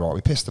Friday, right?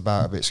 We pissed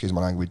about a bit. Excuse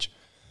my language,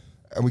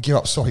 and we give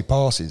up sloppy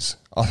passes.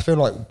 I feel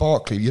like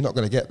Barkley, you're not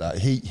going to get that.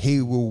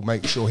 He will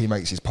make sure he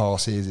makes his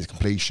passes, his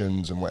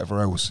completions, and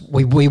whatever else.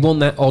 We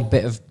want that odd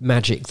bit of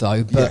magic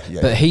though, but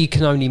he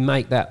can only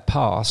make that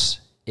pass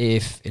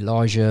if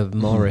Elijah,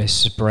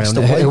 Morris, Brown,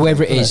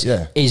 whoever it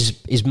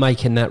is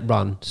making that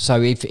run.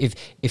 So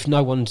if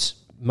no one's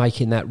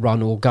making that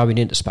run or going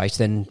into space,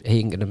 then he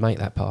ain't going to make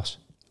that pass.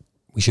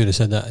 We should have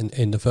said that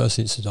in the first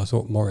instance. I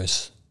thought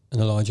Morris and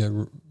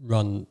Elijah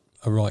run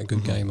a right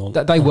good game on.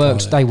 They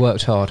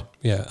worked hard.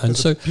 Yeah, and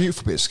there's a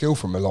beautiful bit of skill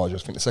from Elijah. I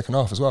think the second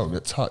half as well, a bit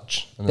of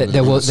touch. And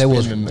there was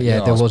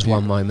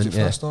one moment.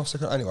 First half,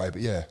 second. Anyway,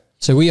 but yeah.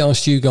 So we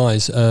asked you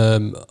guys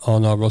on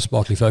our Ross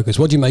Barkley Focus,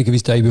 what do you make of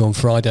his debut on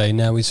Friday?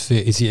 Now he's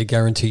fit. Is he a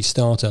guaranteed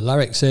starter?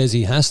 Larrick says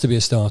he has to be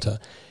a starter.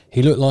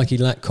 He looked like he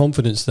lacked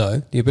confidence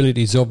though. The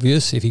ability is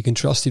obvious. If he can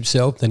trust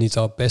himself, then he's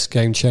our best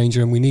game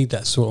changer, and we need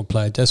that sort of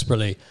player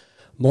desperately.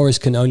 Morris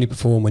can only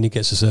perform when he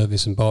gets a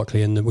service, and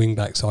Barkley and the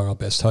wing-backs are our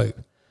best hope.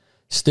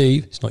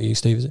 Steve, it's not you,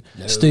 Steve, is it?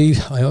 No.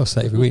 Steve, I ask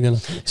that every week. No.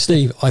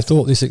 Steve, I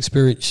thought his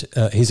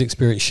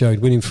experience showed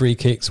winning free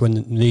kicks when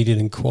needed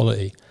and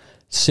quality.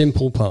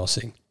 Simple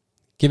passing.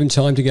 Give him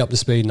time to get up to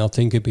speed, and I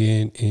think he'd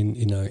be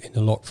in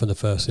the lock for the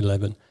first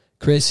 11.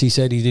 Chris, he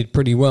said he did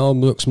pretty well,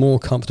 looks more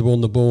comfortable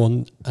on the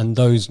ball, and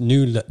those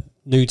new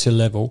to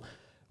level,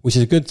 which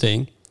is a good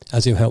thing,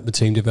 as he'll help the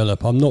team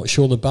develop. I'm not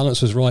sure the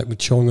balance was right with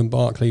Chong and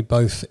Barkley,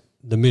 both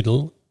the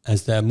middle,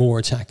 as they're more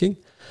attacking,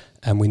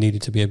 and we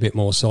needed to be a bit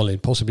more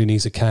solid. Possibly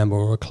needs a Campbell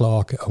or a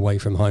Clark away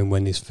from home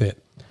when he's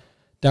fit.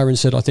 Darren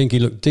said, I think he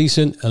looked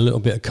decent, a little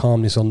bit of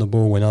calmness on the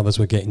ball when others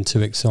were getting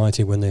too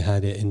excited when they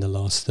had it in the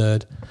last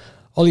third.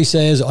 Ollie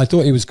says, I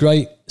thought he was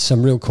great,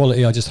 some real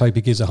quality. I just hope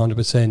he gives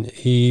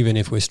 100%, even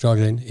if we're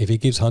struggling. If he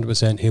gives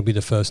 100%, he'll be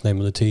the first name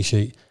on the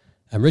T-sheet.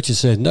 And Richard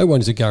said, no one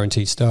is a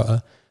guaranteed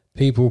starter.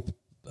 People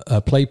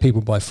play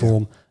people by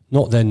form,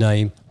 not their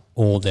name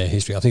or their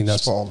history. I think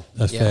that's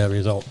a fair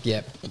result.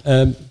 Yeah.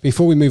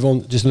 Before we move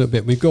on just a little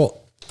bit, we've got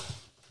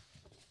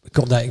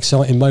that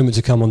exciting moment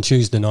to come on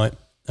Tuesday night,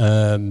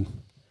 and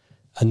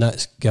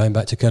that's going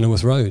back to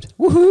Kenilworth Road.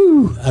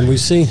 Woohoo! And we've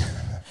seen...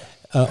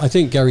 I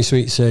think Gary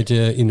Sweet said,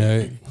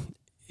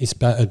 it's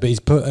battered, but he's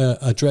put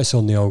a dress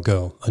on the old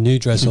girl, a new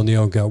dress on the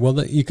old girl.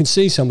 Well, you can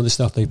see some of the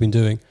stuff they've been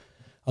doing,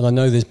 and I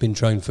know there's been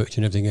drone footage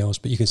and everything else,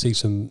 but you can see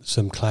some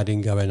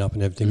cladding going up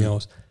and everything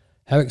else.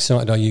 How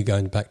excited are you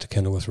going back to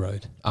Kenilworth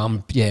Road?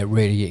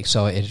 Really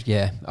excited.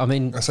 Yeah, I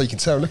mean, so you can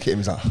tell. Look at him.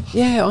 He's like,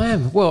 yeah, I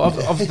am. Well,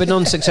 I've been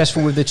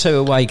unsuccessful with the 2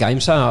 away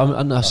games, so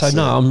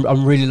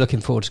I'm really looking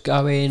forward to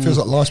going. Feels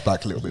like life's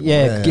back a little bit.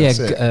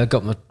 Yeah.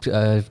 Got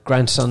my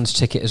grandson's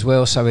ticket as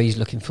well, so he's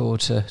looking forward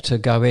to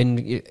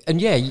going.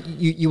 And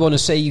you want to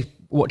see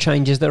what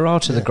changes there are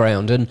to the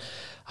ground, and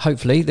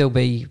hopefully there'll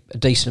be a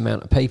decent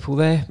amount of people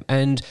there,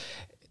 and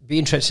be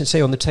interesting to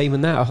see on the team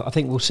and that. I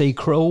think we'll see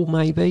Krul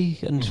maybe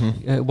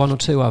and 1 or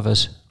 2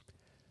 others.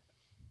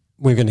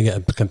 We're going to get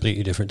a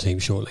completely different team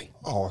shortly.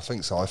 Oh, I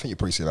think so. I think you'll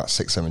probably see about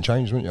 6-7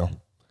 changes, wouldn't you?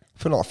 I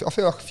feel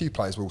like a few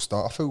players will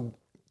start. I feel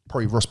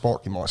probably Ross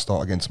Barkley might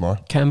start again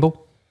tomorrow.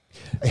 Campbell?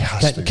 He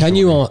has to.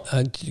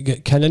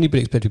 Can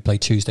anybody expect to play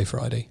Tuesday,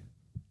 Friday?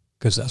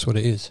 Because that's what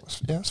it is.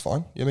 Yeah, that's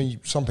fine. I mean,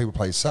 some people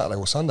play Saturday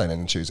or Sunday and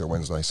then Tuesday or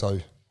Wednesday, so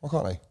why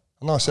can't they?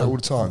 I know I say it all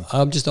the time.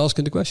 I'm just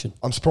asking the question.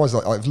 I'm surprised,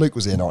 like if Luke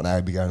was here right now,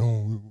 he'd be going,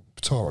 oh,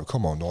 Taro,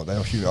 come on, like, I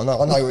know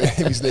if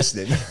he's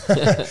listening.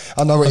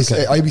 I know what he's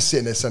saying. He'd be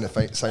sitting there saying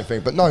the same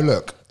thing. But no,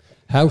 look.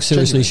 How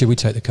seriously should we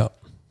take the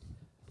cup?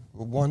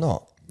 Well, why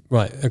not?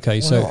 Right,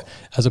 okay, so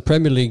as a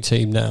Premier League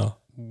team now,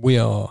 we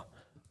are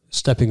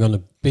stepping on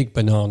a big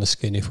banana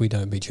skin if we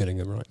don't beat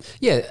Gillingham, right?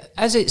 Yeah,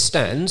 as it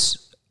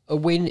stands, a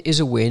win is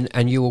a win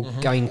and you'll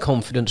gain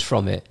confidence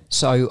from it.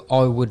 So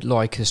I would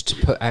like us to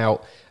put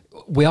out...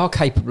 We are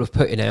capable of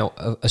putting out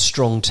a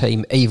strong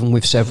team, even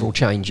with several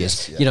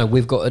changes. Yes, yeah.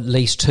 We've got at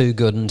least 2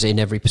 good ones in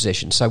every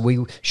position, so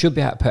we should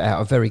be able to put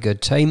out a very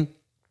good team.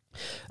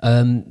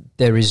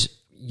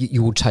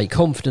 You will take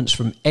confidence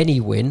from any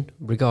win,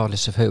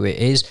 regardless of who it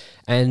is,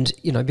 and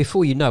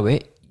before you know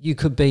it, you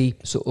could be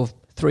sort of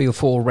 3 or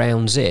 4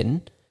 rounds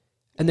in,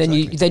 and then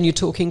you're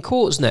talking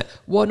quarters now.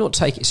 Why not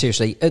take it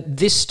seriously at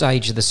this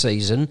stage of the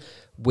season?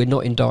 We're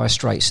not in dire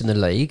straits in the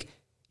league.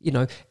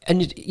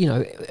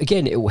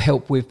 Again, it will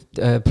help with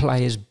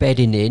players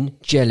bedding in,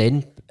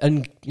 gelling,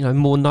 and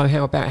more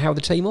know-how about how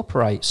the team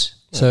operates.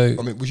 So,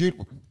 I mean, would you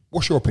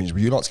What's your opinion?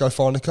 Would you like to go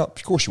far in the cup?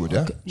 Of course you would,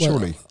 yeah?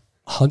 Surely.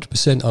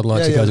 100% I'd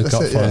like to go to the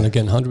cup final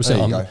again,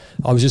 100%.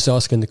 I was just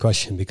asking the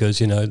question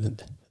because,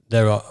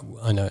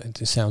 I know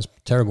it sounds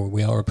terrible.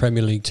 We are a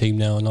Premier League team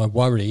now, and I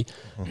worry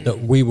that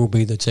we will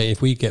be the team.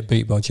 If we get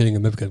beat by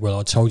Gillingham, because, well,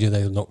 I told you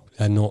they're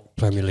not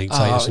Premier League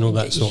teams and all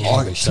that sort of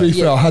rubbish. To be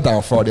fair, I had that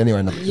on Friday anyway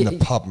in the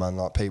pub, man.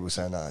 Like people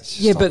saying that.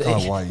 But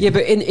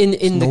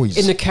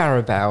in the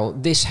Carabao,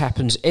 this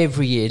happens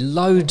every year.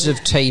 Loads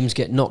of teams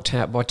get knocked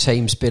out by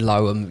teams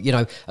below them,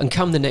 and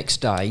come the next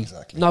day,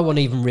 no one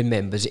even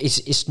remembers.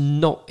 It's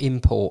not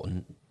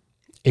important.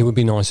 It would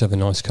be nice to have a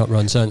nice cup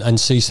run and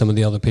see some of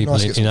the other people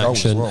in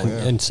action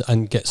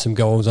and get some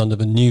goals under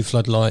the new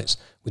floodlights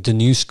with the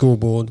new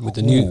scoreboard, with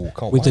the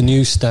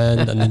new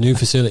stand and the new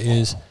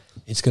facilities.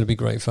 It's going to be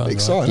great fun.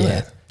 Exciting,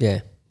 right? Yeah.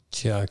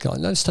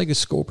 Let's take a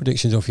score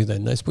predictions off you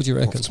then. What do you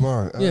reckon? For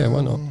tomorrow? Yeah,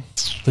 why not?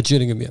 For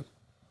Gillingham, yeah.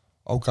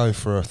 I'll go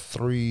for a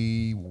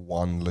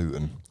 3-1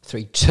 Luton.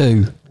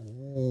 3-2.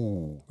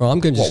 Well, I'm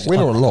going to win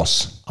or a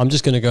loss? I'm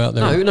just going to go out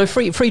there. No,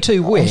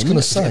 3-2 win. I was going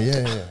to say,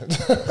 yeah.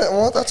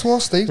 Well, that's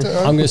what Steve.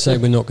 I'm going to say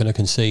we're not going to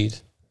concede.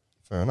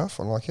 Fair enough.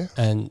 I like it.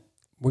 And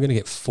we're going to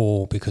get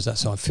 4 because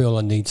I feel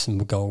I need some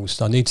goals.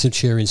 I need to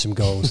cheer in some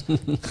goals.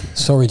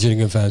 Sorry,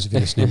 Gillingham fans, if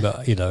you're listening,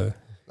 but to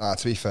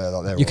be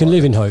fair, you can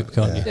live in hope,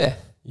 can't you? Yeah,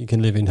 you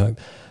can live in hope.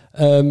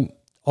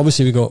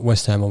 Obviously, we got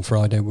West Ham on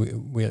Friday.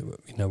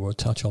 We'll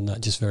touch on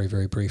that just very,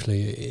 very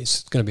briefly.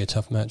 It's going to be a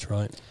tough match,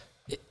 right?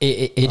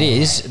 It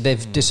is.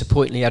 They've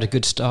disappointingly had a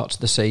good start to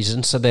the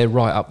season, so they're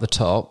right up the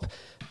top.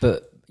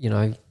 But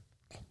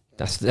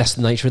that's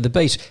the nature of the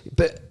beast.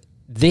 But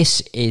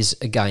this is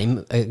a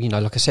game.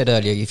 Like I said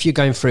earlier, if you're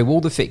going through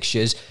all the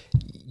fixtures,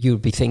 you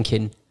would be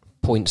thinking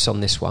points on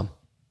this one.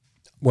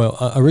 Well,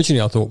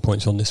 originally I thought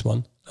points on this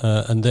one,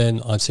 and then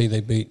I'd see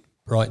they beat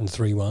Brighton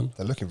 3-1.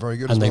 They're looking very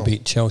good, and they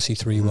beat Chelsea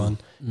 3-1.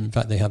 In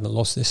fact, they haven't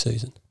lost this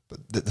season.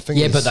 But the thing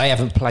is... but they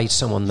haven't played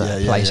someone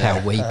that plays how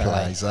we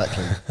play.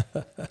 Exactly.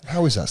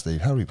 How is that,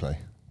 Steve? How do we play?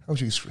 How would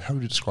you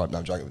describe... No,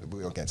 I'm joking.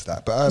 We'll get to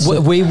that. But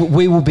we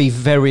will be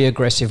very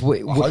aggressive.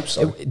 I hope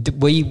so.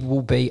 We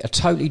will be a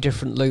totally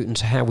different Luton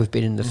to how we've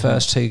been in the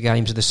first 2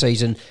 games of the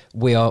season.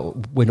 We're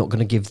not going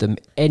to give them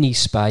any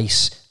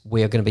space.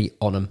 We are going to be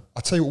on them.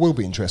 I'll tell you what will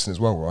be interesting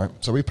as well, right?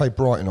 So we played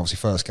Brighton, obviously,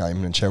 first game,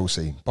 and then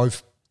Chelsea.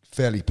 Both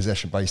fairly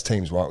possession-based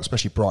teams, right?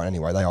 Especially Brighton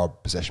anyway. They are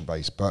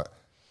possession-based. But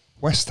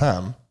West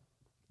Ham...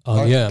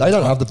 they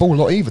don't have the ball a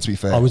lot either, to be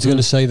fair. I was going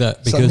to say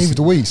that because... So neither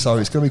do we, so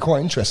it's going to be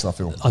quite interesting, I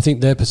feel. I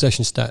think their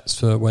possession stats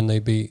for when they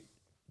beat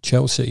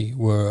Chelsea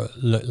were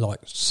like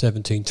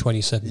 17,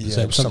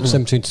 27%,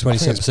 17 to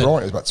 27%.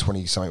 Brighton was about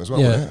 20-something as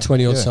well, yeah,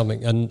 20-odd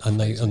something, and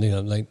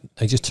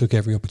they just took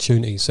every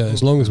opportunity. So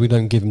as long as we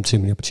don't give them too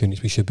many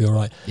opportunities, we should be all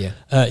right. Yeah.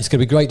 It's going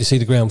to be great to see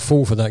the ground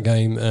full for that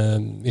game.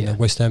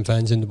 West Ham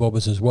fans in the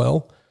Bobbers as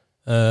well.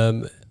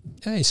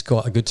 It's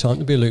quite a good time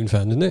to be a Luton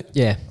fan, isn't it?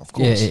 Yeah, of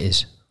course. Yeah, it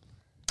is.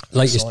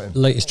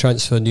 Latest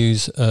transfer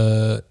news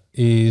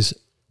is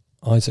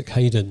Isaac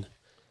Hayden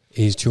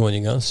is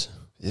joining us.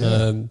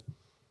 Yeah.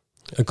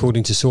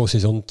 According to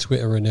sources on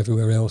Twitter and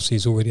everywhere else,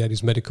 he's already had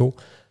his medical.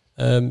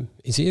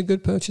 Is he a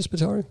good purchase,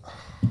 Batari?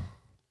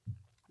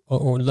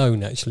 Or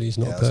loan, actually, he's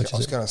not a purchase. I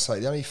was going to say,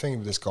 the only thing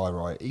with this guy,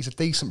 right, he's a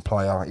decent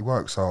player, he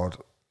works hard,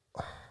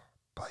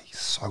 but he's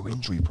so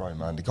injury prone,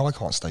 man. The guy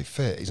can't stay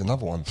fit. He's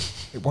another one.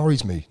 It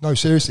worries me. No,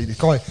 seriously, the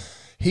guy,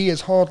 he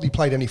has hardly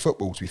played any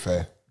football, to be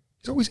fair.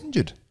 He's always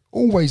injured.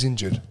 Always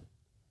injured.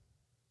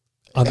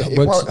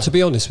 To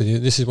be honest with you,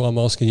 this is why I'm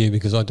asking you,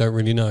 because I don't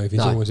really know if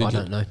he's always injured.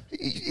 I don't know.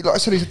 Like I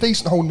said, he's a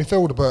decent holding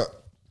midfielder, but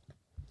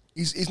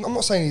I'm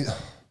not saying...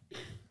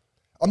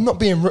 I'm not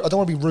being... I don't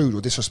want to be rude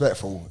or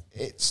disrespectful.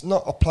 It's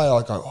not a player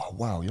I go, oh,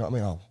 wow, you know what I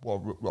mean? Oh,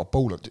 what a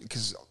baller.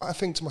 Because I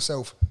think to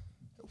myself,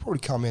 he'll probably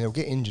come in, he'll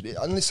get injured.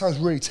 And this sounds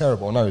really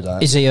terrible, I know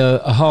that. Is he a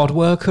hard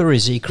worker?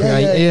 Is he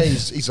creative? Yeah,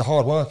 he's a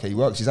hard worker. He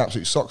works his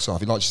absolute socks off.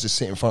 He likes to just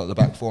sit in front of the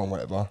back four and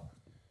whatever.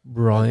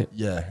 Right.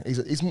 Yeah,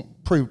 he's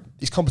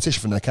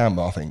competition for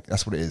Nakamba, I think.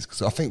 That's what it is.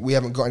 Because I think we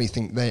haven't got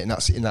anything there in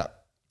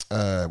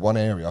that one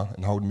area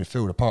in holding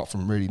midfield apart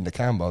from really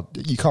Nakamba.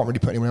 You can't really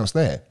put anyone else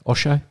there.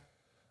 Osho?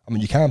 I mean,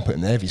 you can put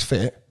him there if he's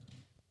fit.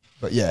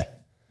 But yeah.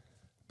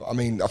 But I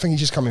mean, I think he's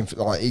just coming for,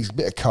 like, he's a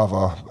bit of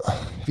cover.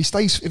 If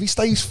he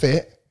stays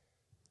fit,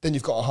 then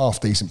you've got a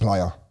half decent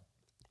player.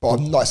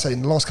 But like I said,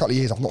 in the last couple of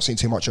years, I've not seen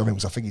too much of him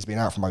because I think he's been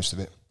out for most of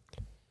it.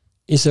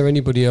 Is there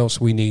anybody else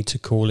we need to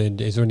call in?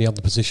 Is there any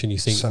other position you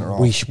think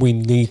we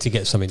need to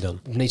get something done?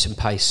 We need some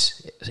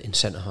pace in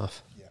centre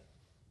half. Yeah,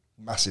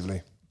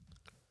 massively.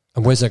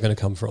 And where's that going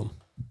to come from?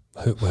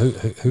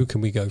 Who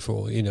can we go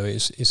for? You know,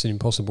 it's an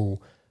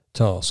impossible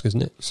task,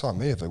 isn't it? Sign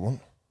me if they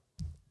want.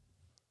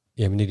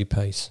 Yeah, we needed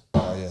pace.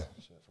 Oh yeah,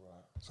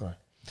 sorry.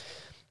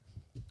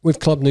 With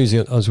club news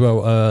as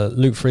well,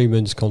 Luke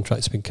Freeman's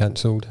contract's been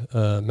cancelled.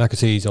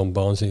 McAtee's on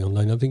Barnsley on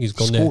loan. I think he's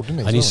gone there,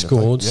 and he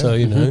scored. So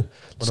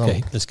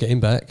let's get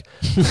him back.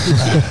 He's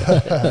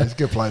a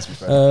good player, to be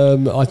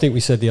fair. I think we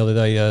said the other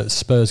day,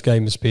 Spurs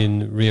game has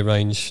been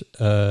rearranged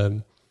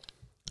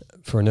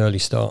for an early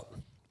start.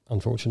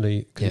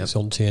 Unfortunately, because it's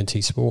on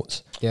TNT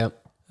Sports. Yeah.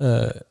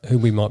 who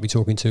we might be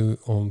talking to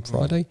on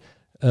Friday.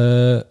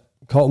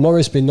 Carlton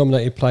Morris been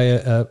nominated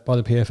player by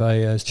the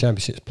PFA as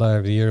Championships Player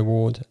of the Year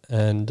award,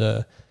 and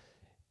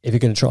if you're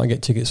going to try and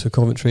get tickets for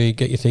Coventry,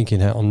 get your thinking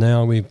hat on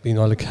now. We've been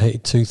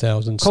allocated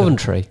 2,000.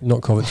 Coventry,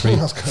 not Coventry,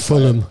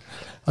 Fulham.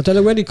 I don't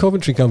know, where did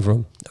Coventry come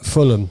from?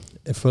 Fulham.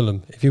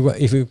 If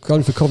you're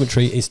going for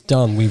Coventry, it's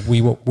done.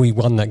 We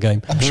won that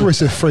game. I'm sure we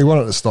said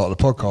 3-1 at the start of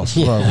the podcast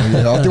as well.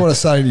 Yeah, I didn't want to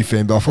say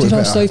anything, but I thought did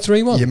I say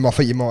 3-1? Yeah, I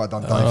think you might have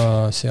done,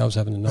 Dave. See, I was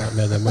having a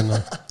nightmare then, wasn't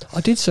I?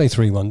 I did say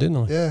 3-1, didn't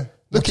I? Yeah.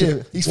 Look at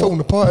him. He's falling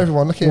apart,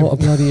 everyone. Look at him. What a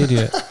bloody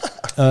idiot.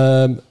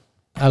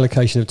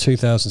 Allocation of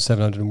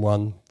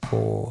 2,701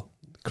 for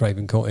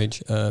Craven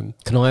Cottage. can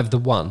I have the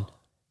one?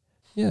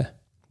 Yeah.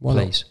 Why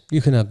Please. not?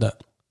 You can have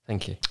that.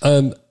 Thank you.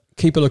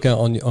 Keep a lookout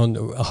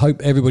on. I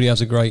hope everybody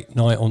has a great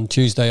night on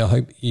Tuesday. I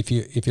hope if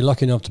you're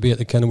lucky enough to be at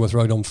the Kenilworth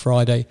Road on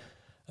Friday,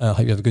 I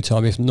hope you have a good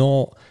time. If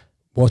not,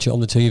 watch it on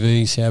the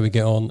TV, see how we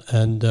get on,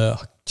 and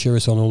cheer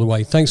us on all the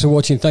way. Thanks for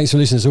watching. Thanks for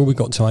listening. That's all we've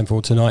got time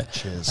for tonight.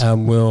 Cheers.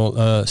 And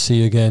we'll see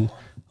you again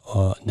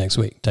next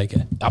week. Take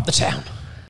care. Up the town.